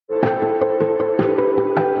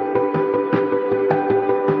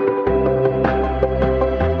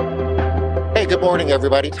Good morning,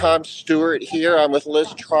 everybody. Tom Stewart here. I'm with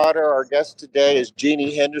Liz Trotter. Our guest today is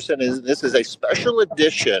Jeannie Henderson, and this is a special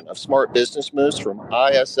edition of Smart Business Moves from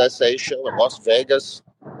ISSA show in Las Vegas,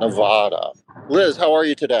 Nevada. Liz, how are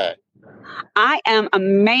you today? I am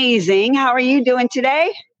amazing. How are you doing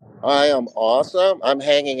today? I am awesome. I'm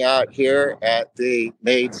hanging out here at the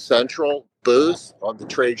Made Central booth on the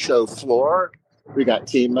trade show floor. We got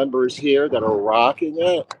team members here that are rocking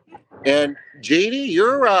it. And Jeannie,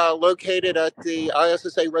 you're located at the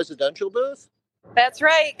ISSA residential booth? That's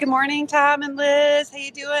right. Good morning, Tom and Liz. How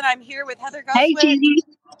you doing? I'm here with Heather Goswitch. Hey, Jeannie.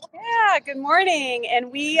 Yeah, good morning.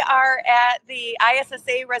 And we are at the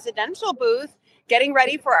ISSA residential booth getting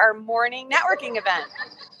ready for our morning networking event.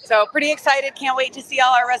 So pretty excited. Can't wait to see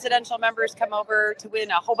all our residential members come over to win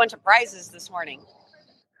a whole bunch of prizes this morning.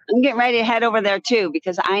 I'm getting ready to head over there, too,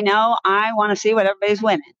 because I know I want to see what everybody's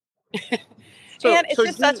winning. And it's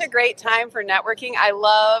just such a great time for networking. I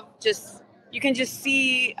love you can just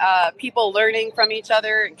see people learning from each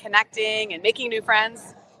other and connecting and making new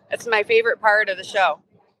friends. That's my favorite part of the show.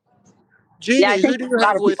 Jeannie, who do you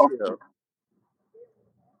have with you?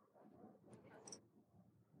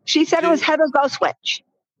 She said it was Heather Goswitch.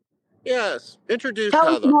 Yes, introduce Tell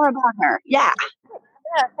Heather. us more about her. Yeah.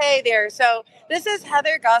 Yeah, hey there. So this is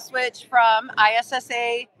Heather Goswitch from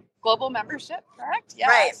ISSA Global Membership, correct? Yes.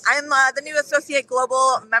 Right. I'm the new Associate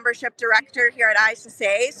Global Membership Director here at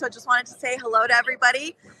ISSA. So just wanted to say hello to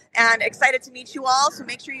everybody and excited to meet you all. So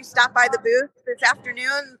make sure you stop by the booth this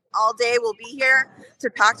afternoon. All day we'll be here to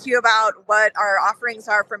talk to you about what our offerings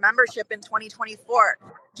are for membership in 2024.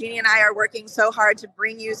 Jeannie and I are working so hard to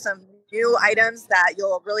bring you some new items that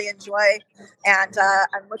you'll really enjoy. And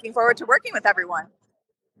I'm looking forward to working with everyone.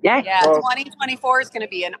 Yeah, 2024 is going to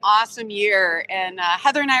be an awesome year. And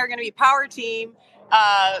Heather and I are going to be power team,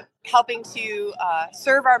 helping to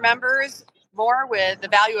serve our members more with the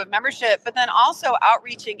value of membership, but then also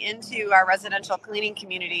outreaching into our residential cleaning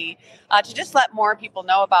community to just let more people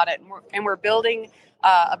know about it. And we're building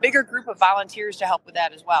a bigger group of volunteers to help with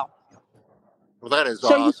that as well. Well, that is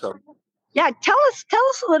awesome. Tell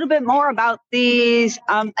us a little bit more about these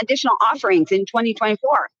additional offerings in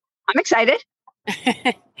 2024. I'm excited.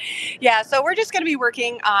 Yeah, so we're just going to be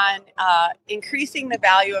working on increasing the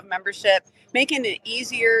value of membership, making it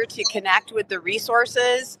easier to connect with the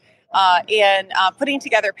resources, and putting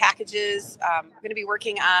together packages. I'm going to be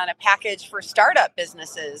working on a package for startup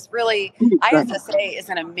businesses. Really, ISSA is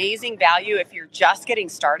an amazing value if you're just getting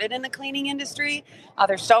started in the cleaning industry.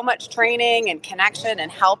 There's so much training and connection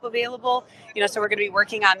and help available. So we're going to be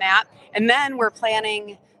working on that. And then we're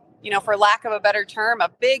planning, for lack of a better term, a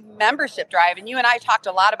big membership drive. And you and I talked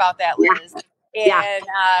a lot about that, Liz. Yeah.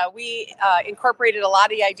 And we incorporated a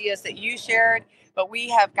lot of the ideas that you shared, but we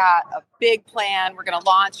have got a big plan. We're going to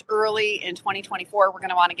launch early in 2024. We're going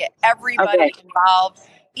to want to get everybody involved.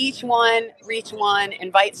 Each one, reach one,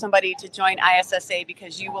 invite somebody to join ISSA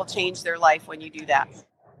because you will change their life when you do that.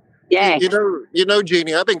 Yeah.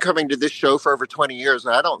 Jeannie, I've been coming to this show for over 20 years,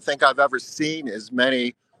 and I don't think I've ever seen as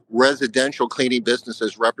many residential cleaning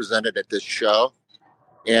businesses represented at this show.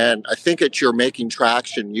 And I think that you're making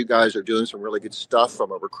traction. You guys are doing some really good stuff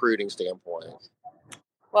from a recruiting standpoint.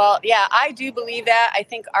 Well, yeah, I do believe that. I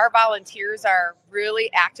think our volunteers are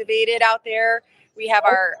really activated out there. We have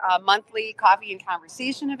our monthly coffee and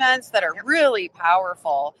conversation events that are really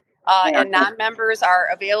powerful. And non-members are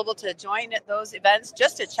available to join at those events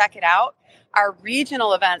just to check it out. Our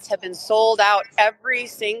regional events have been sold out every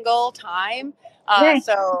single time.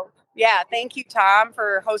 So, thank you, Tom,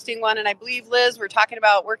 for hosting one. And I believe, Liz, we're talking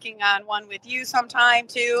about working on one with you sometime,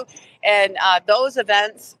 too. And those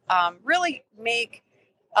events really make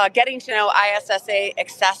getting to know ISSA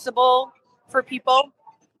accessible for people.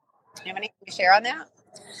 Do you have anything to share on that?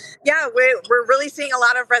 Yeah, we're really seeing a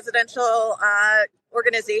lot of residential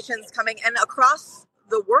organizations coming in across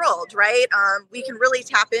the world, right? We can really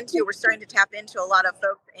we're starting to tap into a lot of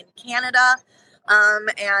folks in Canada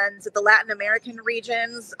and the Latin American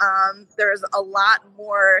regions. There's a lot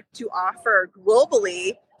more to offer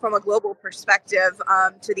globally from a global perspective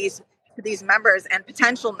to these members and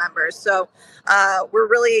potential members. So we're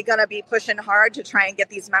really going to be pushing hard to try and get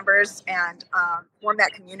these members and form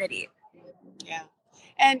that community. Yeah.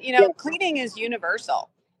 And, cleaning is universal.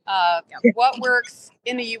 What works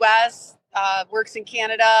in the U.S. Works in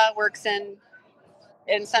Canada, works in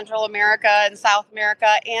Central America and South America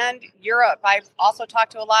and Europe. I've also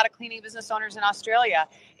talked to a lot of cleaning business owners in Australia,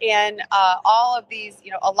 and all of these,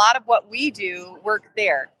 a lot of what we do work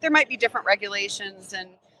there. There might be different regulations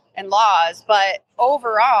and laws, but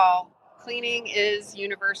overall, cleaning is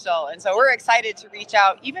universal. And so we're excited to reach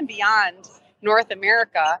out even beyond North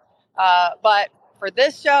America. But for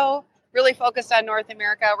this show, really focused on North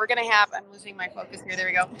America. We're going to have, I'm losing my focus here. There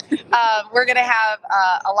we go. We're going to have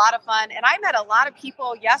a lot of fun. And I met a lot of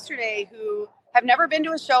people yesterday who have never been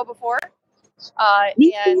to a show before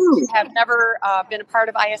and have never been a part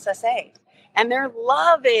of ISSA. And they're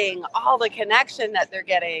loving all the connection that they're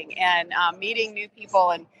getting and meeting new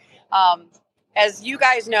people. And as you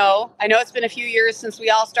guys know, I know it's been a few years since we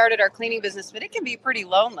all started our cleaning business, but it can be pretty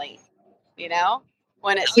lonely,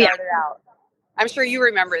 when it started out. I'm sure you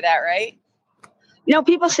remember that, right?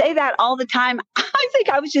 People say that all the time. I think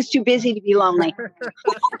I was just too busy to be lonely.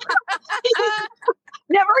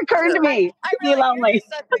 Never occurred to me to be lonely.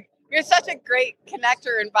 You're such a great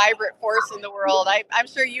connector and vibrant force in the world. I'm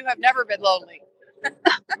sure you have never been lonely.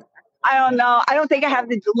 I don't know. I don't think I have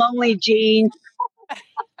the lonely gene.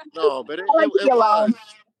 No, but it was.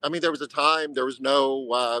 I mean, there was a time, there was no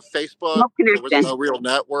Facebook, there was no real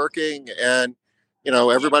networking, and,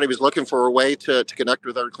 everybody was looking for a way to connect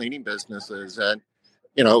with other cleaning businesses. And,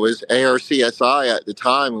 it was ISSA at the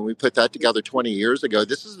time when we put that together 20 years ago.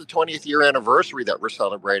 This is the 20th year anniversary that we're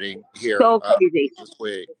celebrating here this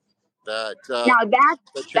week. That's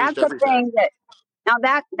the thing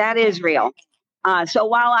that is real. So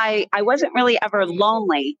while I wasn't really ever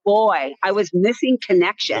lonely, boy, I was missing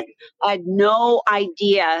connection. I had no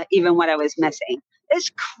idea even what I was missing.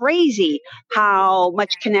 It's crazy how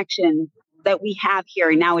much connection that we have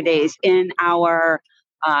here nowadays in our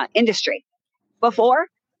industry. Before,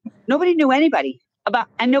 nobody knew anybody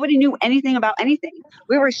and nobody knew anything about anything.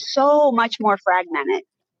 We were so much more fragmented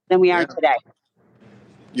than we are today.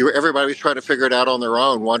 Everybody was trying to figure it out on their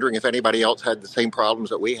own, wondering if anybody else had the same problems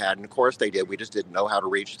that we had. And of course they did. We just didn't know how to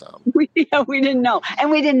reach them. We didn't know. And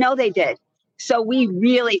we didn't know they did. So we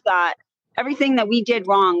really thought everything that we did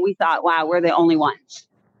wrong, we thought, wow, we're the only ones.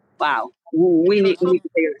 Wow. We need to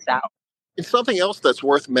figure this out. And something else that's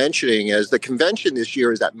worth mentioning is the convention this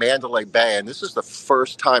year is at Mandalay Bay. And this is the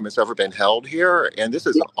first time it's ever been held here. And this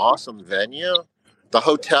is an awesome venue. The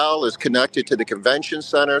hotel is connected to the convention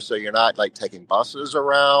center, so you're not taking buses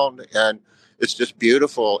around, and it's just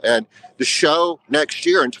beautiful. And the show next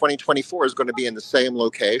year in 2024 is going to be in the same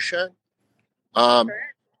location.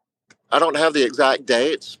 I don't have the exact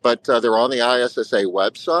dates, but they're on the ISSA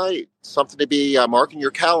website. Something to be marking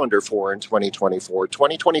your calendar for in 2024.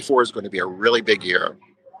 2024 is going to be a really big year.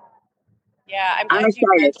 Yeah, I'm glad you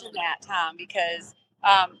mentioned that, Tom, because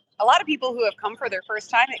a lot of people who have come for their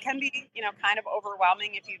first time, it can be, kind of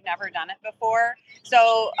overwhelming if you've never done it before.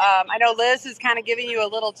 So I know Liz is kind of giving you a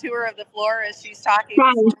little tour of the floor as she's talking.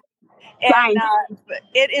 And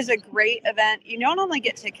it is a great event. You don't only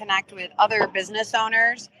get to connect with other business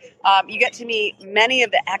owners, you get to meet many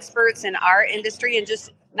of the experts in our industry, and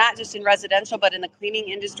not just in residential, but in the cleaning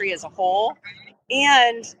industry as a whole.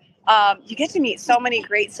 And you get to meet so many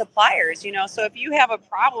great suppliers, so if you have a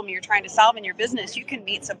problem you're trying to solve in your business, you can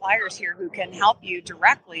meet suppliers here who can help you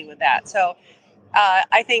directly with that. So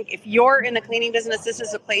I think if you're in the cleaning business, this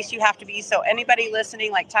is a place you have to be. So anybody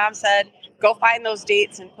listening, like Tom said, go find those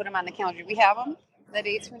dates and put them on the calendar. We have them, the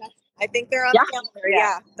dates for next. I think they're on the calendar.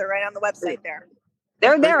 Yeah, they're right on the website there.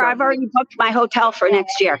 They're there. I've already booked my hotel for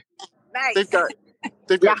next year. Nice.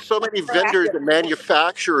 They've got so many vendors and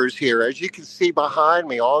manufacturers here. As you can see behind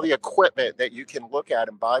me, all the equipment that you can look at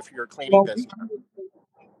and buy for your cleaning business.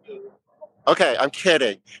 Okay, I'm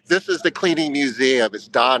kidding. This is the cleaning museum. It's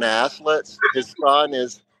Don Aslitz. His son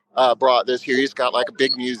is brought this here. He's got a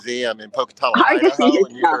big museum in Pocatello, Idaho, and you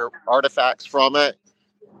hear artifacts from it.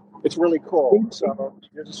 It's really cool. So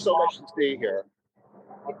there's just so much to see here.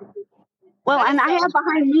 Well, and I have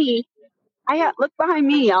behind me, look behind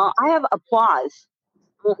me, y'all. I have applause.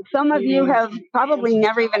 Some of you have probably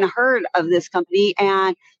never even heard of this company,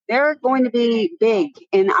 and they're going to be big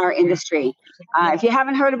in our industry. If you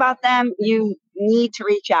haven't heard about them, you need to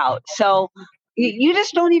reach out. So you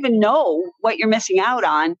just don't even know what you're missing out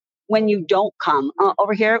on when you don't come.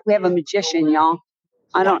 Over here, we have a magician, y'all.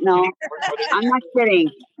 I don't know. I'm not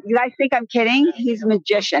kidding. You guys think I'm kidding? He's a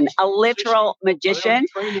magician, a literal magician.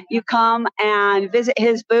 You come and visit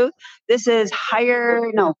his booth. This is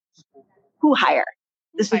Who Hire.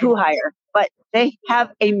 This is Who Hire. But they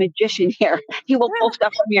have a magician here. He will pull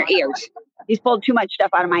stuff from your ears. He's pulled too much stuff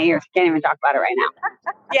out of my ears. Can't even talk about it right now.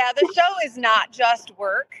 Yeah, the show is not just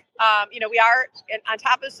work. We are on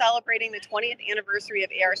top of celebrating the 20th anniversary of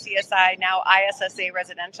ARCSI, now ISSA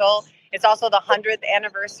Residential. It's also the 100th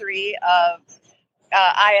anniversary of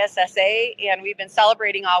ISSA, and we've been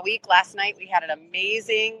celebrating all week. Last night we had an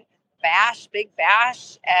amazing big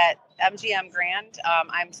bash at MGM Grand.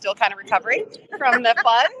 I'm still kind of recovering from the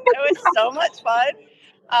fun. It was so much fun.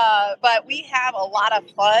 But we have a lot of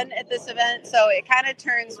fun at this event, so it kind of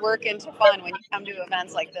turns work into fun when you come to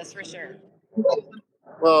events like this, for sure.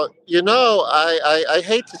 Well, you know, I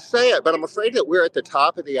hate to say it, but I'm afraid that we're at the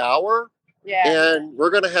top of the hour. Yeah. And we're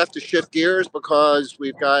going to have to shift gears because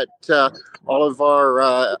we've got all of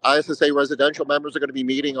our ISSA residential members are going to be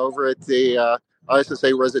meeting over at the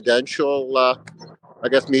ISSA residential, I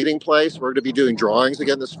guess, meeting place. We're going to be doing drawings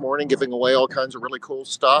again this morning, giving away all kinds of really cool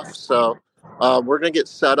stuff. So we're going to get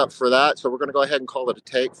set up for that. So we're going to go ahead and call it a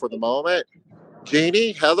take for the moment.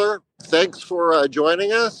 Jeannie, Heather, thanks for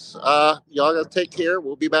joining us. Y'all got to take care.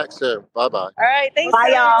 We'll be back soon. Bye-bye. All right. Thanks.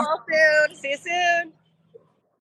 Bye, y'all. Soon. See you soon.